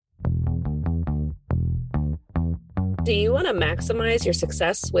Do you want to maximize your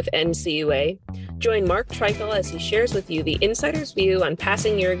success with NCUA? Join Mark Treichel as he shares with you the insider's view on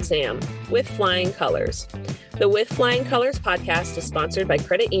passing your exam with flying colors. The With Flying Colors podcast is sponsored by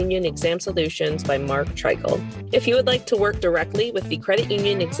Credit Union Exam Solutions by Mark Treichel. If you would like to work directly with the Credit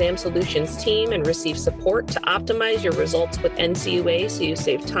Union Exam Solutions team and receive support to optimize your results with NCUA so you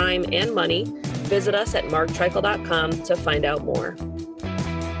save time and money, visit us at marktreichel.com to find out more.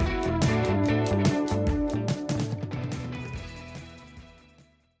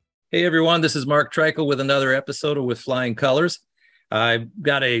 Hey everyone, this is Mark Treichel with another episode of With Flying Colors. I've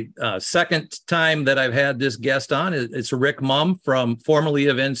got a second time that I've had this guest on. It's Rick Mumm, formerly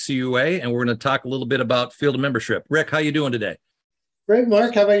of NCUA, and we're going to talk a little bit about field of membership. Rick, how you doing today? Great,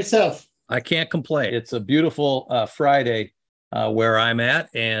 Mark. How about yourself? I can't complain. It's a beautiful Friday where I'm at,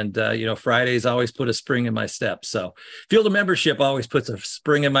 and Fridays always put a spring in my step. So field of membership always puts a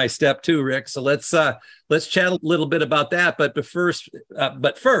spring in my step too, Rick. So let's chat a little bit about that. But first,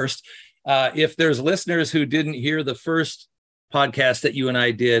 if there's listeners who didn't hear the first podcast that you and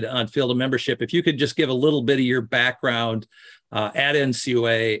I did on field of membership, if you could just give a little bit of your background at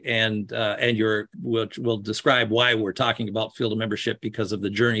NCUA and we'll describe why we're talking about field of membership because of the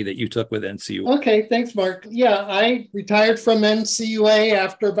journey that you took with NCUA. Okay, thanks, Mark. Yeah, I retired from NCUA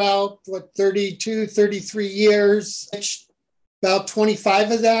after about 33 years. About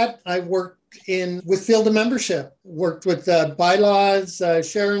 25 of that, I worked with field of membership, worked with bylaws,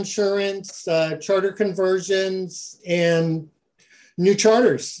 share insurance, charter conversions, and new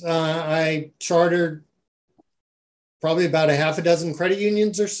charters. I chartered probably about a half a dozen credit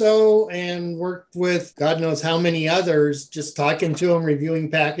unions or so and worked with God knows how many others, just talking to them,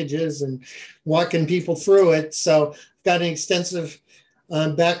 reviewing packages and walking people through it. So I've got an extensive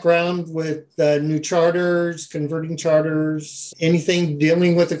background with new charters, converting charters, anything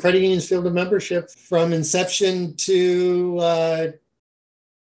dealing with the credit union's field of membership from inception to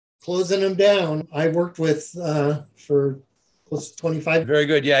closing them down. I worked with for close to 25. Very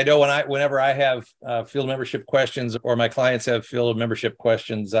good. Yeah, I know whenever I have field membership questions or my clients have field membership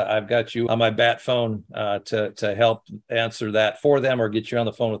questions, I've got you on my bat phone to help answer that for them or get you on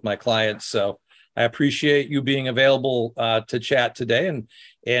the phone with my clients. So I appreciate you being available to chat today.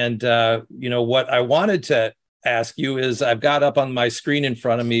 And what I wanted to ask you is I've got up on my screen in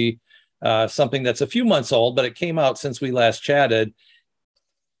front of me something that's a few months old, but it came out since we last chatted.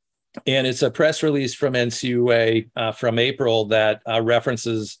 And it's a press release from NCUA from April that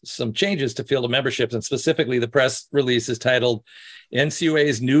references some changes to field of memberships. And specifically, the press release is titled,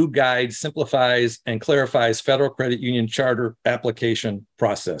 NCUA's New Guide Simplifies and Clarifies Federal Credit Union Charter Application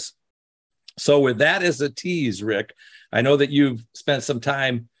Process. So with that as a tease, Rick, I know that you've spent some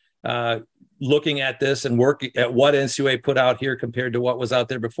time looking at this and working at what NCUA put out here compared to what was out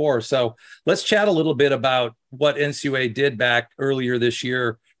there before. So let's chat a little bit about what NCUA did back earlier this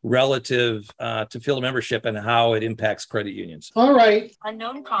year relative to field of membership and how it impacts credit unions. All right.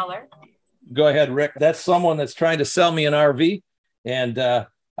 Unknown caller. Go ahead, Rick. That's someone that's trying to sell me an RV, and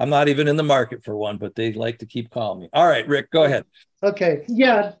I'm not even in the market for one, but they like to keep calling me. All right, Rick, go ahead. Okay.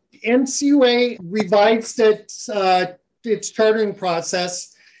 Yeah, NCUA revised its chartering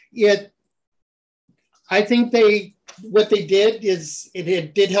process. I think what they did is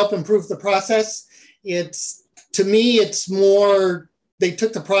it did help improve the process. To me, it's more, they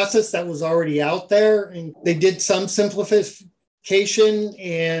took the process that was already out there and they did some simplification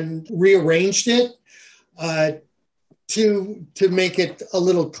and rearranged it to make it a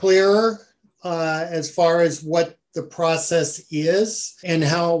little clearer as far as what the process is and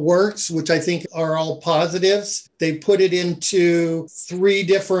how it works, which I think are all positives. They put it into 3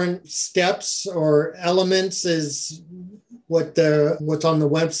 different steps or elements is what's on the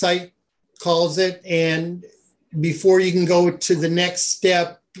website calls it. And before you can go to the next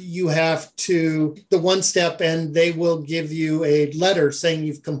step, you have to the one step and they will give you a letter saying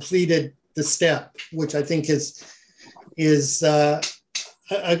you've completed the step, which I think is a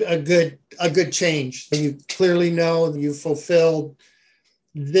good change. You clearly know you fulfilled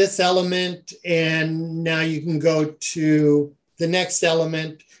this element, and now you can go to the next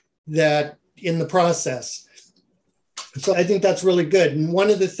element that in the process. So I think that's really good. And one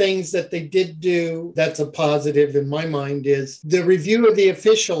of the things that they did do that's a positive in my mind is the review of the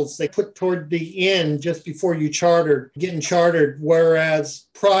officials they put toward the end just before you getting chartered, whereas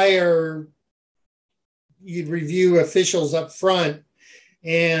prior you'd review officials up front.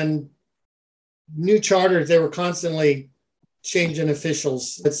 And new charters, they were constantly changing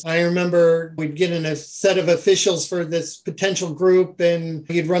officials. I remember we'd get in a set of officials for this potential group and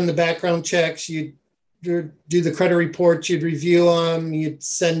you'd run the background checks, you'd do the credit reports, you'd review them, you'd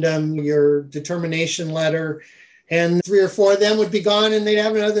send them your determination letter, And 3 or 4 of them would be gone, and they'd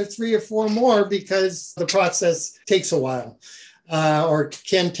have another 3 or 4 more because the process takes a while, or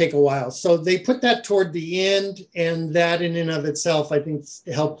can take a while. So they put that toward the end, and that in and of itself, I think,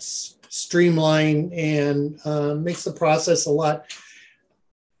 helps streamline and makes the process a lot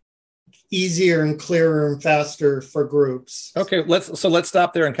easier and clearer and faster for groups. Okay, let's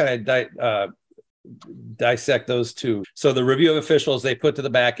stop there and kind of dissect those two. So the review of officials they put to the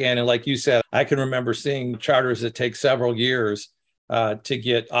back end, and like you said, I can remember seeing charters that take several years to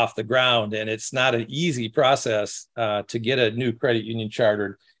get off the ground, and it's not an easy process to get a new credit union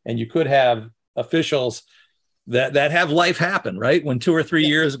chartered. And you could have officials that have life happen, right? When 2 or 3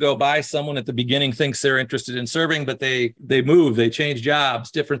 years go by, someone at the beginning thinks they're interested in serving, but they move, they change jobs,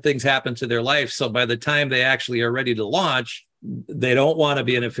 different things happen to their life. So by the time they actually are ready to launch, they don't want to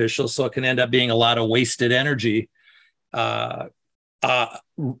be an official. So it can end up being a lot of wasted energy as part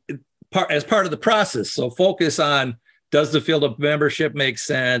of the process. So focus on, does the field of membership make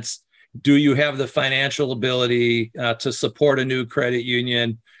sense? Do you have the financial ability to support a new credit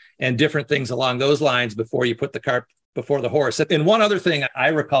union? And different things along those lines before you put the cart before the horse. And one other thing I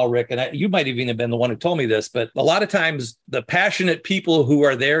recall, Rick, and you might even have been the one who told me this, but a lot of times the passionate people who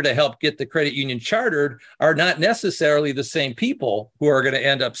are there to help get the credit union chartered are not necessarily the same people who are going to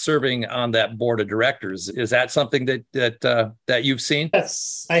end up serving on that board of directors. Is that something that you've seen?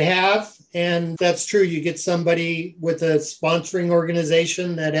 Yes, I have. And that's true. You get somebody with a sponsoring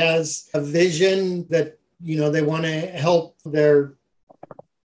organization that has a vision that, they want to help their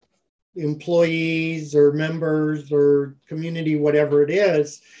employees or members or community, whatever it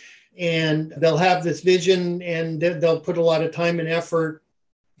is. And they'll have this vision, and they'll put a lot of time and effort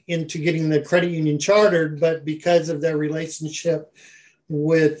into getting the credit union chartered. But because of their relationship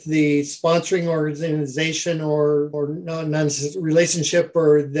with the sponsoring organization or non-relationship,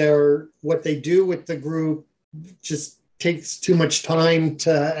 or what they do with the group just takes too much time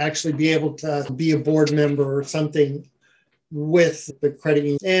to actually be able to be a board member or something with the credit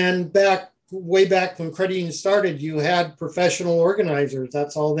union. And way back when credit union started, you had professional organizers.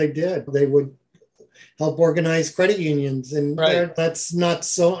 That's all they did. They would help organize credit unions. And right. That's not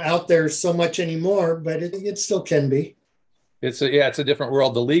so out there so much anymore, but it still can be. It's a different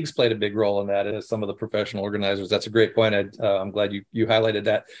world. The leagues played a big role in that as some of the professional organizers. That's a great point. I'm glad you highlighted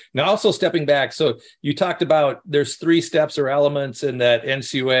that. Now, also stepping back, so you talked about there's 3 steps or elements in that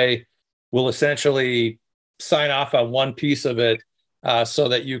NCUA will essentially sign off on one piece of it so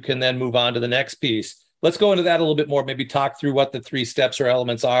that you can then move on to the next piece. Let's go into that a little bit more, maybe talk through what the 3 steps or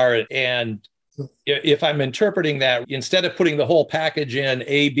elements are. And if I'm interpreting that, instead of putting the whole package in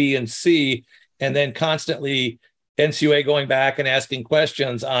A, B, and C, and then constantly NCUA going back and asking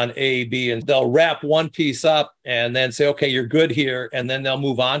questions on A, B, and they'll wrap one piece up and then say, okay, you're good here. And then they'll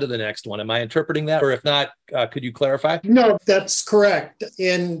move on to the next one. Am I interpreting that? Or if not, could you clarify? No, that's correct.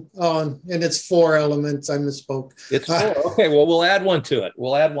 And it's 4 elements. I misspoke. It's 4. Okay, well, we'll add one to it.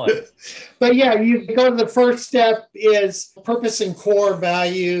 We'll add one. But yeah, you go to the first step is purpose and core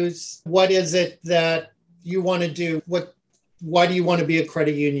values. What is it that you want to do? Why do you want to be a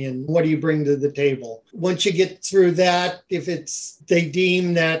credit union? What do you bring to the table? Once you get through that, if they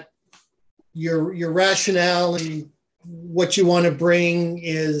deem that your rationale and what you want to bring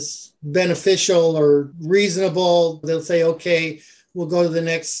is beneficial or reasonable, they'll say, okay, we'll go to the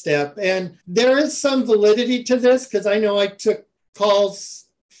next step. And there is some validity to this, because I know I took calls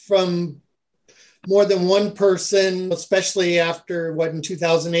from more than one person, especially after in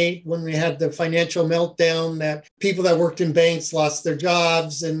 2008, when we had the financial meltdown, that people that worked in banks lost their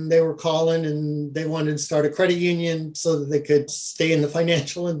jobs, and they were calling and they wanted to start a credit union so that they could stay in the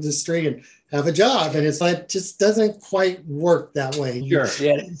financial industry and have a job. And it just doesn't quite work that way. Sure.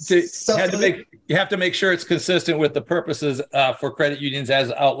 Yeah. You have to make sure it's consistent with the purposes for credit unions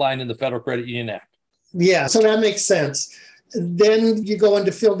as outlined in the Federal Credit Union Act. Yeah. So that makes sense. Then you go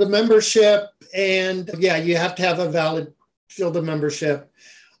into field of membership, and you have to have a valid field of membership.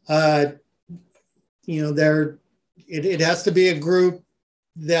 It has to be a group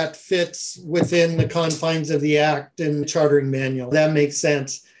that fits within the confines of the Act and the chartering manual. That makes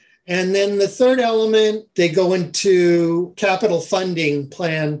sense. And then the third element, they go into capital funding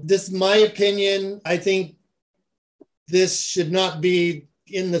plan. This is my opinion. I think this should not be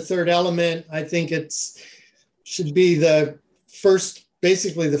in the third element. I think should be the first,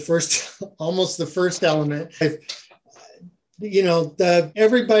 almost the first element.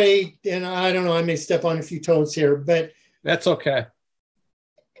 Everybody, and I don't know, I may step on a few toes here, but that's okay.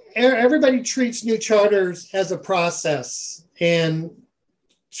 Everybody treats new charters as a process, and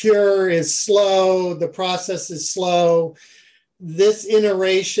cure is slow. The process is slow. this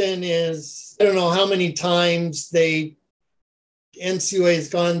iteration is, I don't know how many times NCUA has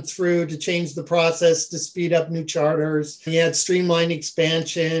gone through to change the process to speed up new charters. You had streamlined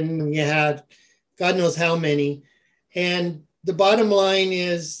expansion. You had God knows how many. And the bottom line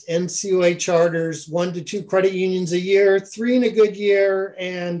is NCUA charters 1 to 2 credit unions a year, 3 in a good year,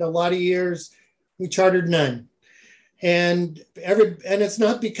 and a lot of years we chartered none. And it's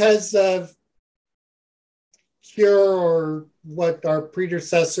not because of Cure or what our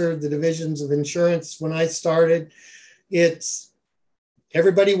predecessor, the divisions of insurance, when I started, it's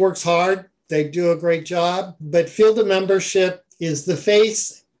everybody works hard. They do a great job, but field of membership is the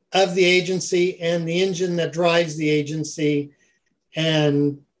face of the agency and the engine that drives the agency.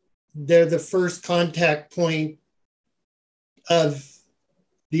 And they're the first contact point of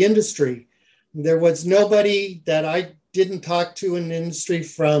the industry. There was nobody that I didn't talk to in the industry,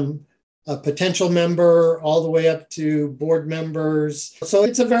 from a potential member all the way up to board members. So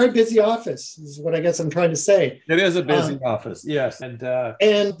it's a very busy office, is what I guess I'm trying to say. It is a busy office, yes. And a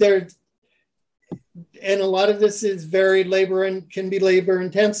lot of this is very can be labor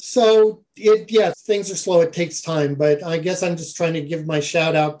intense. So yes, things are slow. It takes time, but I guess I'm just trying to give my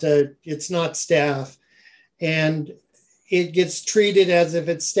shout out to, it's not staff, and it gets treated as if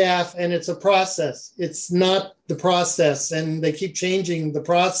it's staff and it's a process. It's not the process, and they keep changing the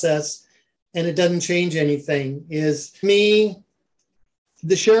process and it doesn't change anything. The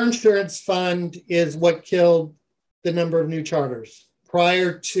share insurance fund is what killed the number of new charters.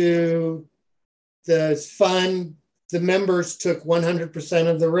 Prior to the fund, the members took 100%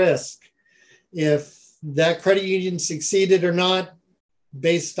 of the risk. If that credit union succeeded or not,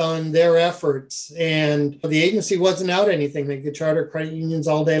 based on their efforts, and the agency wasn't out anything. They could charter credit unions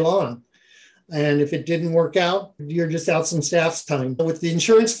all day long. And if it didn't work out, you're just out some staff's time. With the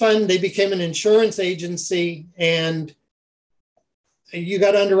insurance fund, they became an insurance agency, and you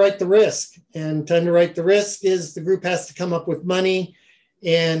got to underwrite the risk. And to underwrite the risk is the group has to come up with money.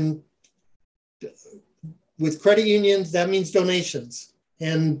 And with credit unions, that means donations.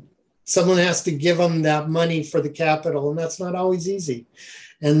 And someone has to give them that money for the capital, and that's not always easy.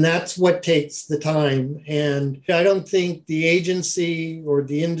 And that's what takes the time. And I don't think the agency or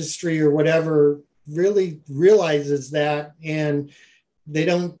the industry or whatever really realizes that. And they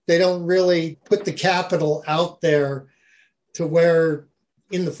don't really put the capital out there to where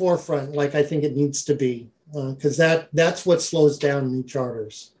in the forefront, like I think it needs to be, because that's what slows down new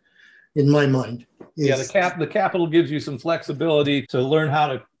charters, in my mind. The capital gives you some flexibility to learn how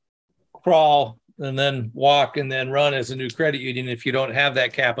to crawl and then walk and then run as a new credit union. If you don't have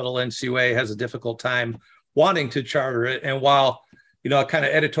that capital, NCUA has a difficult time wanting to charter it. And while, a kind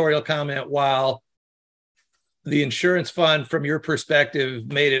of editorial comment, while the insurance fund, from your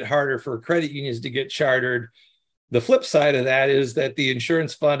perspective, made it harder for credit unions to get chartered, the flip side of that is that the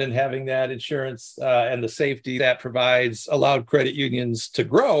insurance fund and having that insurance and the safety that provides allowed credit unions to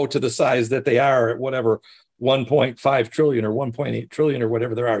grow to the size that they are at whatever 1.5 trillion or 1.8 trillion or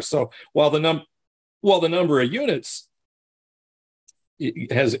whatever there are. So while the number of units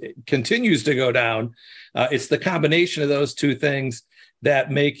continues to go down, it's the combination of those two things that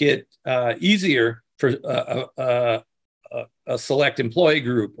make it easier for a select employee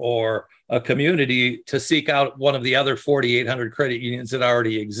group or a community to seek out one of the other 4,800 credit unions that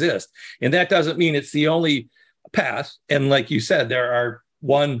already exist. And that doesn't mean it's the only path. And like you said, there are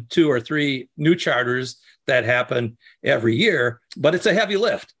 1, 2, or 3 new charters that happen every year, but it's a heavy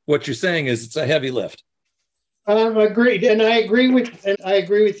lift. What you're saying is it's a heavy lift. Agreed. And I agree with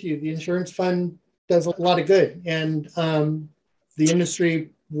you. The insurance fund does a lot of good, and the industry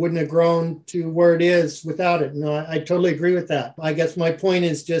wouldn't have grown to where it is without it. No, I totally agree with that. I guess my point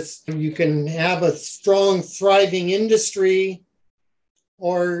is just, you can have a strong, thriving industry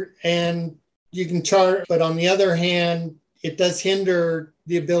and you can charter, but on the other hand, it does hinder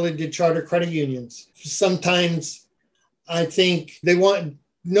the ability to charter credit unions. Sometimes I think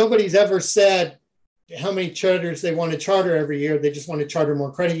nobody's ever said how many charters they want to charter every year. They just want to charter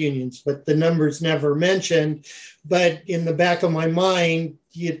more credit unions, but the numbers never mentioned. But in the back of my mind,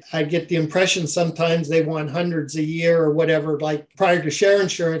 I get the impression sometimes they want hundreds a year or whatever, like prior to share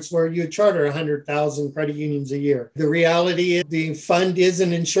insurance, where you charter 100,000 credit unions a year. The reality is the fund is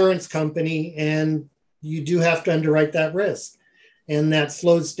an insurance company, and you do have to underwrite that risk. And that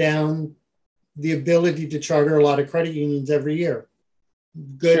slows down the ability to charter a lot of credit unions every year.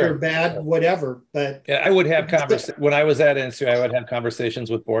 Good or bad, whatever. But I would have when I was at NCUA, I would have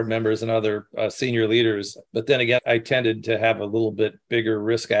conversations with board members and other senior leaders. But then again, I tended to have a little bit bigger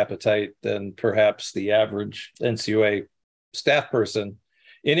risk appetite than perhaps the average NCUA staff person.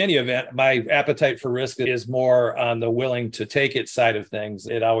 in any event, my appetite for risk is more on the willing to take it side of things.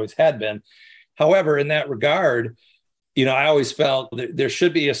 It always had been. However, in that regard, I always felt that there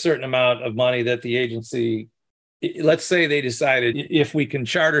should be a certain amount of money that the agency, let's say they decided if we can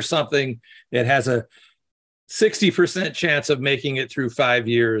charter something that has a 60% chance of making it through 5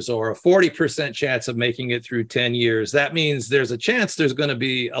 years or a 40% chance of making it through 10 years, that means there's a chance there's going to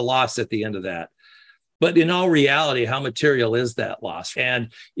be a loss at the end of that. But in all reality, how material is that loss?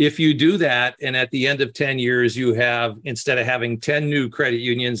 And if you do that, and at the end of 10 years, you have, instead of having 10 new credit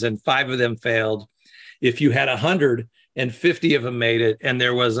unions and 5 of them failed, if you had 150 of them made it, and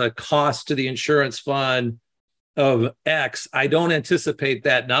there was a cost to the insurance fund of X, I don't anticipate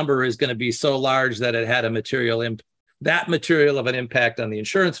that number is going to be so large that it had a material of an impact on the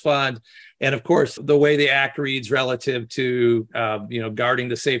insurance fund. And of course, the way the act reads relative to, guarding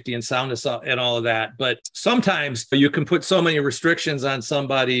the safety and soundness and all of that. But sometimes you can put so many restrictions on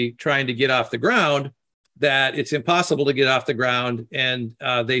somebody trying to get off the ground that it's impossible to get off the ground, and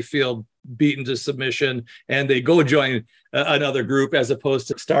they feel beaten to submission and they go join another group as opposed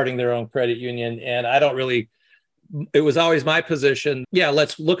to starting their own credit union. And it was always my position,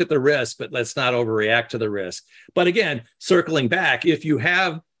 let's look at the risk, but let's not overreact to the risk. But again, circling back, if you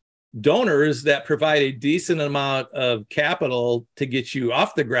have donors that provide a decent amount of capital to get you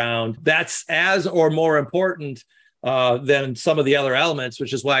off the ground, that's as or more important than some of the other elements,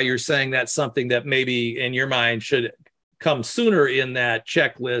 which is why you're saying that's something that maybe in your mind should come sooner in that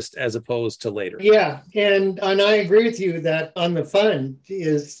checklist as opposed to later. Yeah, and I agree with you that on the fund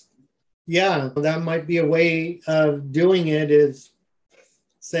is, that might be a way of doing it, is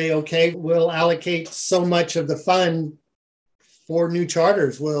say, okay, we'll allocate so much of the fund for new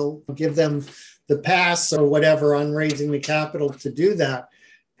charters. We'll give them the pass or whatever on raising the capital to do that.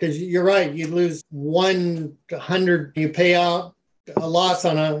 Because you're right, you lose 100, you pay out a loss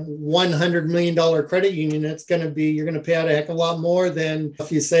on a $100 million credit union. You're going to pay out a heck of a lot more than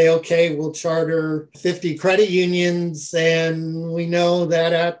if you say, okay, we'll charter 50 credit unions, and we know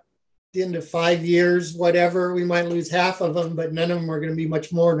that at the end of 5 years, whatever, we might lose half of them, but none of them are going to be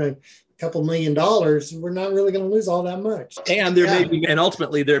much more than a couple $1 million. We're not really going to lose all that much. And and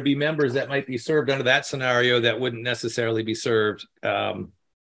ultimately there'd be members that might be served under that scenario that wouldn't necessarily be served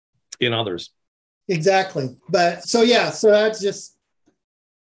in others. Exactly. But so that's just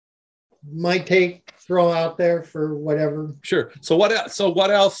my take, throw out there for whatever. Sure. So what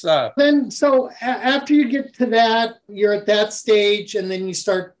else? Then, after you get to that, you're at that stage, and then you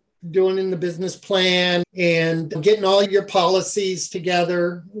start doing in the business plan and getting all your policies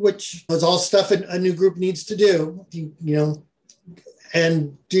together, which is all stuff a new group needs to do,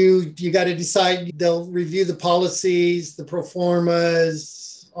 and you got to decide, they'll review the policies, the pro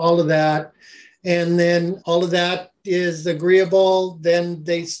formas, all of that. And then all of that is agreeable. Then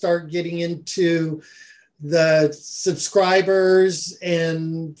they start getting into the subscribers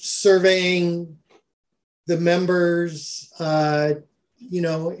and surveying the members,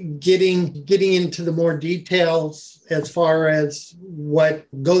 getting into the more details as far as what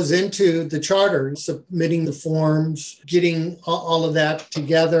goes into the charter, submitting the forms, getting all of that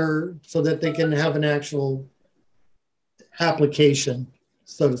together so that they can have an actual application,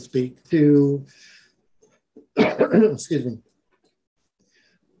 so to speak, to, excuse me.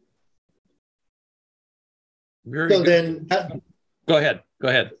 Go ahead.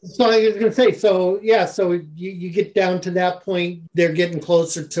 So I was going to say, so you get down to that point, they're getting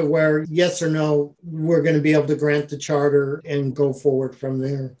closer to where yes or no, we're going to be able to grant the charter and go forward from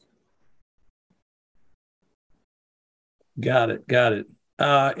there. Got it.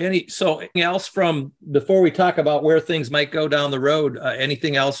 Anything else from before we talk about where things might go down the road?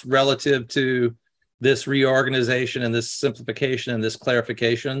 Anything else relative to this reorganization and this simplification and this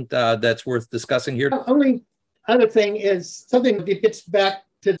clarification that's worth discussing here? Only other thing is something that gets back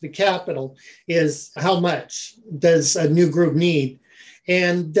to the capital is how much does a new group need?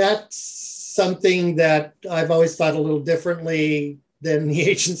 And that's something that I've always thought a little differently than the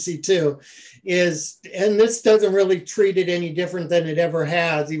agency too, and this doesn't really treat it any different than it ever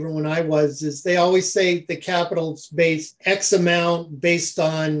has, even when I was, is they always say the capital's based X amount based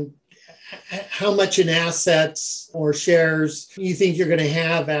on how much in assets or shares you think you're going to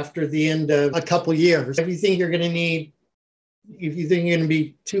have after the end of a couple years. If you think you're going to be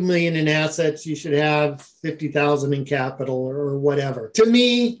 2 million in assets, you should have 50,000 in capital or whatever. To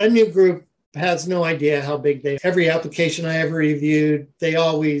me, a new group has no idea how big every application I ever reviewed, they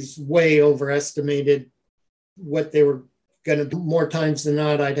always way overestimated what they were going to do. More times than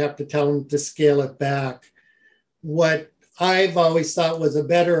not, I'd have to tell them to scale it back. What I've always thought was a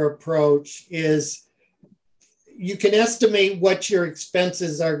better approach is you can estimate what your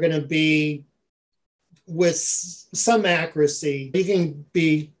expenses are going to be with some accuracy. You can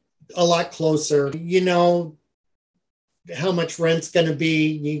be a lot closer. You know how much rent's going to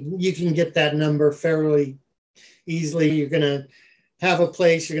be. You can get that number fairly easily. You're going to have a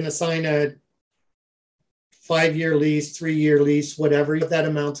place, you're going to sign a 5-year lease, 3-year lease, whatever that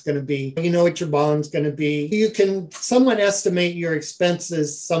amount's going to be. You know what your bond's going to be. You can somewhat estimate your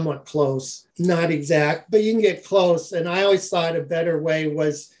expenses somewhat close, not exact, but you can get close. And I always thought a better way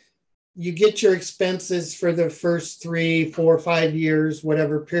was you get your expenses for the first 3, 4, 5 years,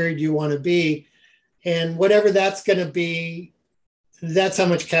 whatever period you want to be. And whatever that's going to be, that's how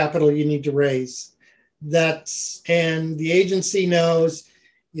much capital you need to raise. And the agency knows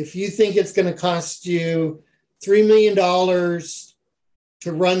if you think it's going to cost you $3 million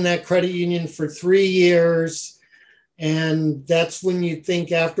to run that credit union for 3 years, and that's when you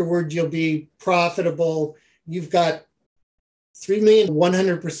think afterward you'll be profitable, you've got $3 million,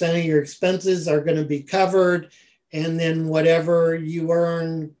 100% of your expenses are going to be covered. And then whatever you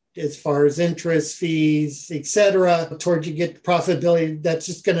earn as far as interest, fees, et cetera, towards you get profitability, that's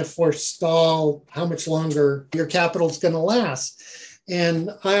just going to forestall how much longer your capital is going to last. And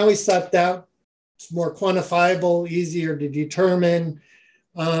I always thought that's more quantifiable, easier to determine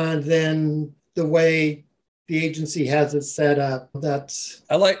than the way the agency has it set up. That's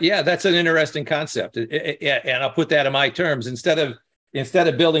an interesting concept. And I'll put that in my terms. Instead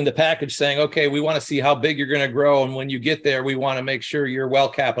of building the package saying, okay, we want to see how big you're going to grow, and when you get there, we want to make sure you're well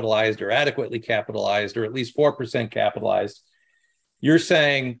capitalized or adequately capitalized or at least 4% capitalized. You're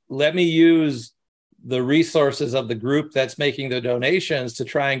saying, let me use the resources of the group that's making the donations to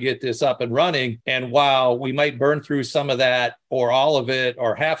try and get this up and running. And while we might burn through some of that or all of it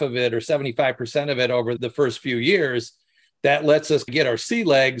or half of it or 75% of it over the first few years, that lets us get our sea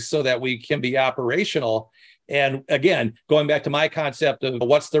legs so that we can be operational. And again, going back to my concept of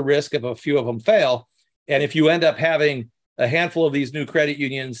what's the risk if a few of them fail. And if you end up having a handful of these new credit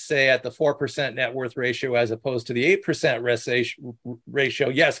unions, say at the 4% net worth ratio, as opposed to the 8% risk ratio,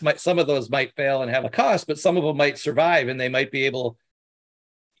 yes, some of those might fail and have a cost, but some of them might survive, and they might be able,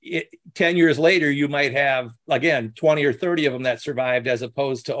 10 years later, you might have, again, 20 or 30 of them that survived, as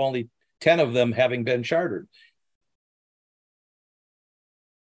opposed to only 10 of them having been chartered.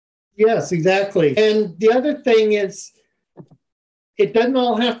 Yes, exactly. And the other thing is, it doesn't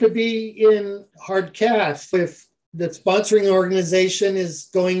all have to be in hard cash. If the sponsoring organization is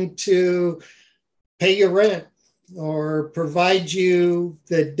going to pay your rent or provide you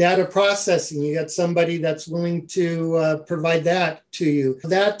the data processing, you got somebody that's willing to provide that to you.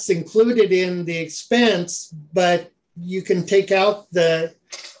 That's included in the expense, but you can take out the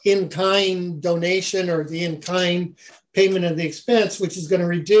in-kind donation or the in-kind payment of the expense, which is going to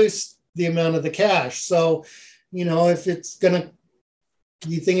reduce the amount of the cash. So, you know, if it's going to,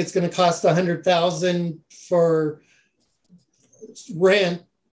 you think it's going to cost $100,000 for rent,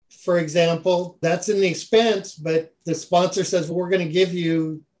 for example, that's in the expense, but the sponsor says, well, we're going to give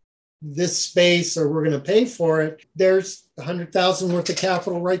you this space or we're going to pay for it. There's $100,000 worth of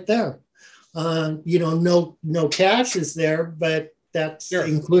capital right there. You know, no cash is there, but that's sure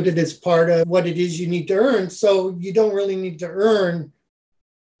included as part of what it is you need to earn. So you don't really need to earn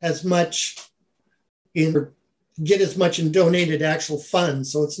as much get as much in donated actual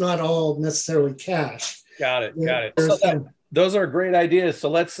funds. So it's not all necessarily cash. Got it. So those are great ideas. So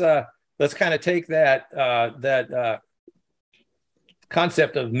let's kind of take that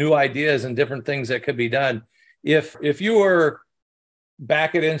concept of new ideas and different things that could be done. If you were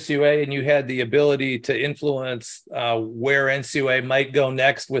back at NCUA and you had the ability to influence where NCUA might go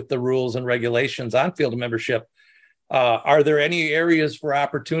next with the rules and regulations on field membership, are there any areas for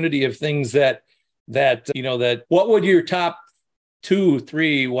opportunity of things that what would your top 2,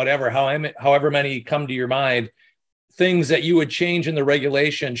 3, whatever, however many come to your mind, things that you would change in the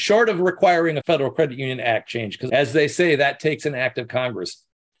regulation, short of requiring a Federal Credit Union Act change? Because as they say, that takes an act of Congress.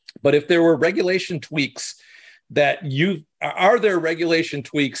 But if there were regulation tweaks are there regulation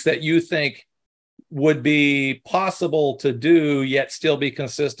tweaks that you think would be possible to do, yet still be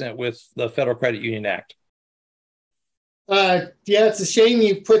consistent with the Federal Credit Union Act? Yeah, it's a shame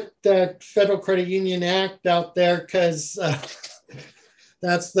you put the Federal Credit Union Act out there, because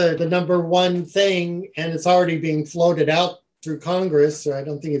that's the number one thing, and it's already being floated out through Congress, so I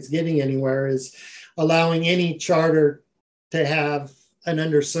don't think it's getting anywhere, is allowing any charter to have an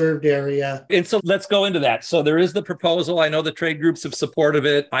underserved area. And so let's go into that. So there is the proposal. I know the trade groups have supported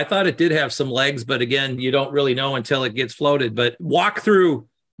it. I thought it did have some legs, but again, you don't really know until it gets floated. But walk through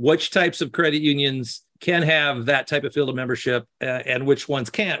which types of credit unions can have that type of field of membership and which ones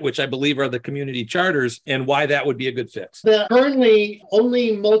can't, which I believe are the community charters, and why that would be a good fit. Currently,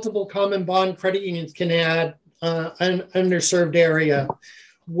 only multiple common bond credit unions can add an underserved area,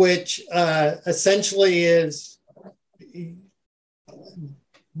 which essentially is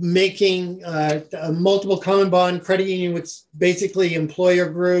making a multiple common bond credit union with basically employer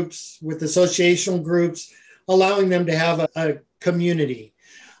groups, with associational groups, allowing them to have a community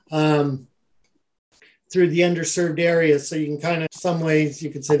through the underserved areas. So you can kind of, some ways you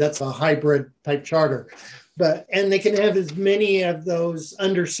could say that's a hybrid type charter. And they can have as many of those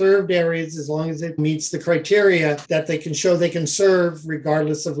underserved areas as long as it meets the criteria that they can show they can serve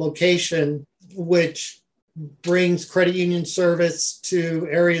regardless of location, which brings credit union service to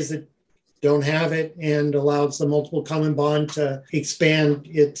areas that don't have it and allows the multiple common bond to expand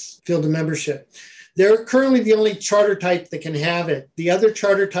its field of membership. They're currently the only charter type that can have it. The other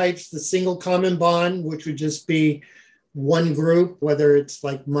charter types, the single common bond, which would just be one group, whether it's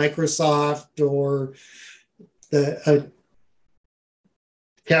like Microsoft or the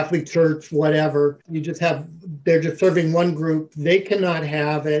Catholic Church, whatever, they're just serving one group. They cannot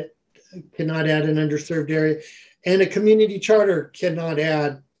have it, cannot add an underserved area. And a community charter cannot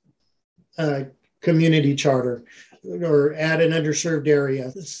add a community charter or add an underserved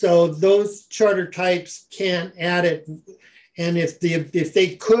area. So those charter types can't add it. And if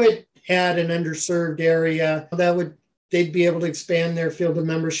they could add an underserved area, they'd be able to expand their field of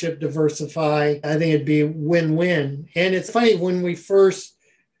membership, diversify. I think it'd be win-win. And it's funny,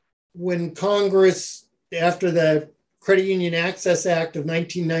 when Congress, after the Credit Union Access Act of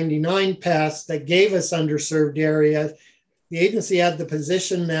 1999 passed that gave us underserved areas, the agency had the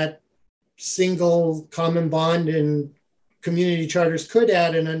position that single common bond and community charters could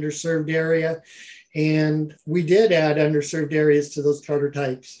add an underserved area. And we did add underserved areas to those charter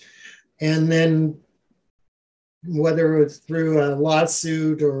types. And then whether it was through a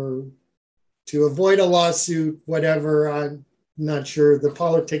lawsuit or to avoid a lawsuit, whatever, I'm not sure the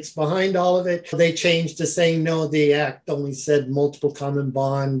politics behind all of it. They changed to saying, no, the act only said multiple common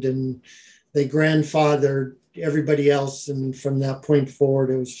bond, and they grandfathered everybody else. And from that point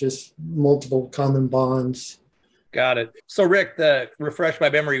forward, it was just multiple common bonds. Got it. So Rick, refresh my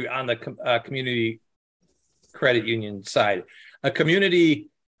memory on the community credit union side. A community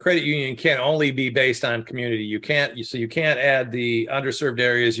credit union can only be based on community. You can't add the underserved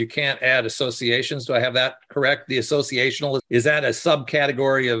areas. You can't add associations. Do I have that correct? The associational, is that a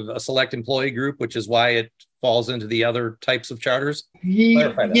subcategory of a select employee group, which is why it falls into the other types of charters?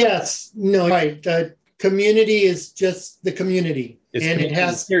 Yes. No, right. Community is just the community. It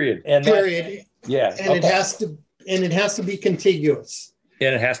has period. And period. Yeah. And okay. it has to be contiguous.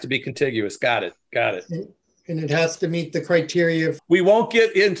 And it has to be contiguous. Got it. And it has to meet the criteria. We won't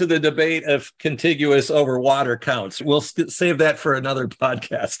get into the debate of contiguous over water counts. We'll save that for another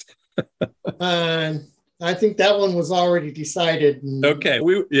podcast. I think that one was already decided. Okay.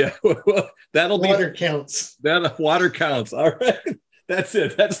 That'll be water counts. Water counts. All right. That's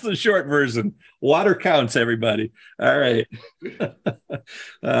it. That's the short version. Water counts, everybody. All right.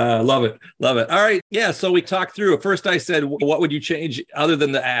 Love it. All right. Yeah. So we talked through. First, I said, what would you change other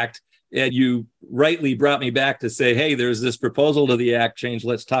than the act? And you rightly brought me back to say, hey, there's this proposal to the act change.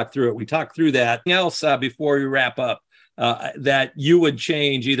 Let's talk through it. We talked through that. Anything else before we wrap up that you would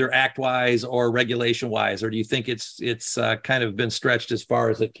change either act-wise or regulation-wise? Or do you think it's kind of been stretched as far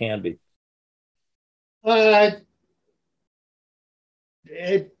as it can be?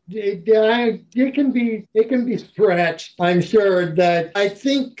 It can be stretched. I'm sure that I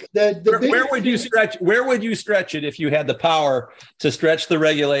think that where would you stretch it if you had the power to stretch the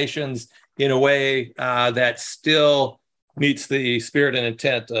regulations in a way that still meets the spirit and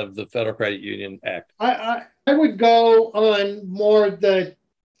intent of the Federal Credit Union Act? I would go on more the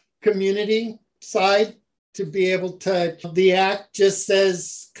community side to be able to. The act just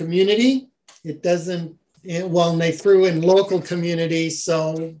says community. It doesn't. Well, and they threw in local community,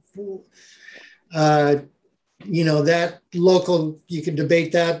 so that local, you can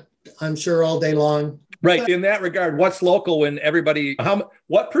debate that, I'm sure, all day long. Right. But in that regard, what's local when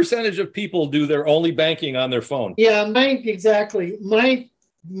what percentage of people do their only banking on their phone? Yeah, exactly.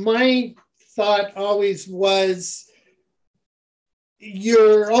 My thought always was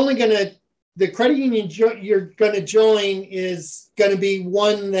the credit union you're going to join is going to be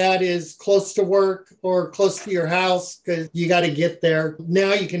one that is close to work or close to your house, because you got to get there.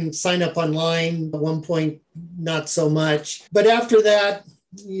 Now you can sign up online. At one point, not so much. But after that,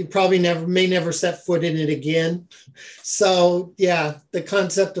 you probably may never set foot in it again. So yeah, the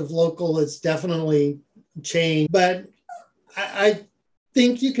concept of local has definitely changed. But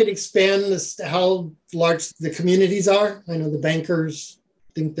think you could expand this, how large the communities are. I know the bankers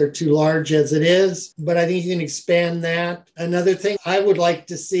think they're too large as it is, but I think you can expand that. Another thing I would like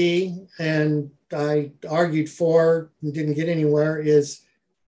to see, and I argued for and didn't get anywhere, is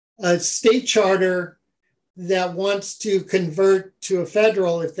a state charter that wants to convert to a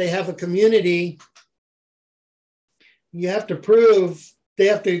federal. If they have a community, you have to prove they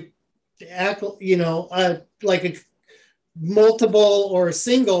have to act, like a multiple or a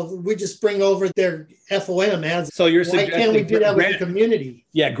single. We just bring over their FOM as. So you're why can't we do that with the community?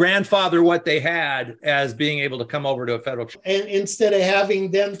 Yeah, grandfather what they had as being able to come over to a federal. And instead of having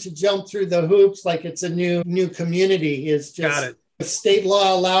them to jump through the hoops like it's a new community, is just. Got it. If state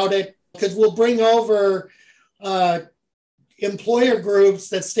law allowed it, because we'll bring over employer groups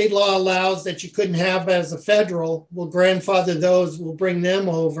that state law allows that you couldn't have as a federal. We'll grandfather those, we'll bring them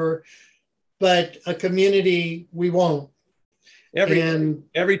over, but a community we won't.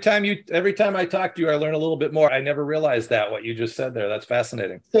 Every time I talk to you, I learn a little bit more. I never realized that, what you just said there. That's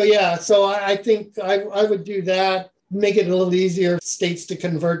fascinating. So I think I would do that, make it a little easier for states to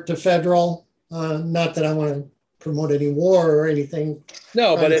convert to federal. Not that I want to promote any war or anything.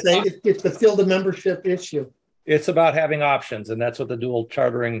 No, but it's the field of membership issue. It's about having options, and that's what the dual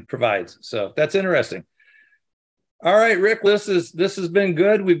chartering provides. So that's interesting. All right, Rick, this has been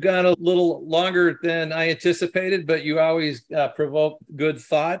good. We've gone a little longer than I anticipated, but you always provoke good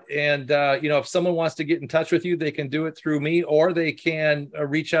thought. And, if someone wants to get in touch with you, they can do it through me, or they can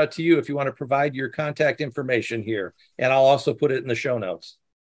reach out to you if you want to provide your contact information here. And I'll also put it in the show notes.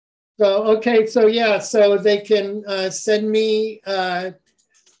 So they can send me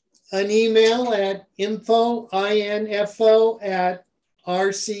an email at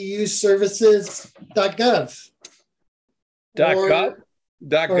info@rcuservices.gov.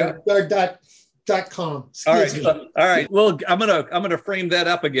 .com. All right. Well, I'm gonna frame that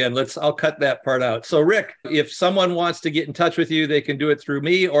up again. I'll cut that part out. So, Rick, if someone wants to get in touch with you, they can do it through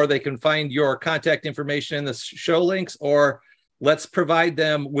me, or they can find your contact information in the show links, or let's provide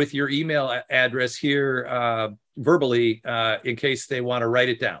them with your email address here verbally in case they want to write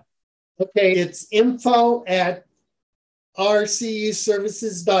it down. Okay, it's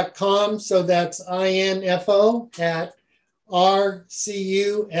info@rcuservices.com. So that's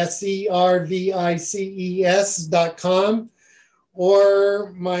info@rcuservices.com.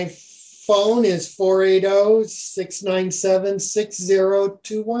 Or my phone is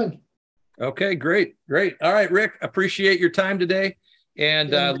 480-697-6021. Okay, great. All right, Rick, appreciate your time today. And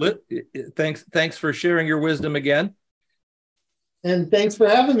thanks for sharing your wisdom again. And thanks for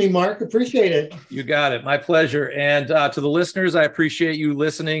having me, Mark. Appreciate it. You got it. My pleasure. And to the listeners, I appreciate you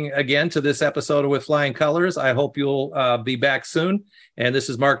listening again to this episode of With Flying Colors. I hope you'll be back soon. And this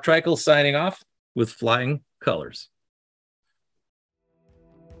is Mark Treichel signing off with Flying Colors.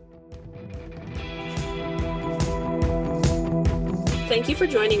 Thank you for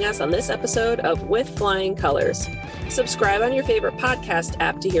joining us on this episode of With Flying Colors. Subscribe on your favorite podcast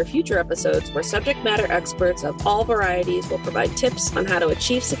app to hear future episodes where subject matter experts of all varieties will provide tips on how to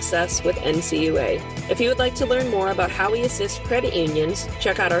achieve success with NCUA. If you would like to learn more about how we assist credit unions,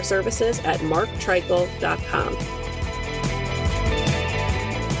 check out our services at marktreichel.com.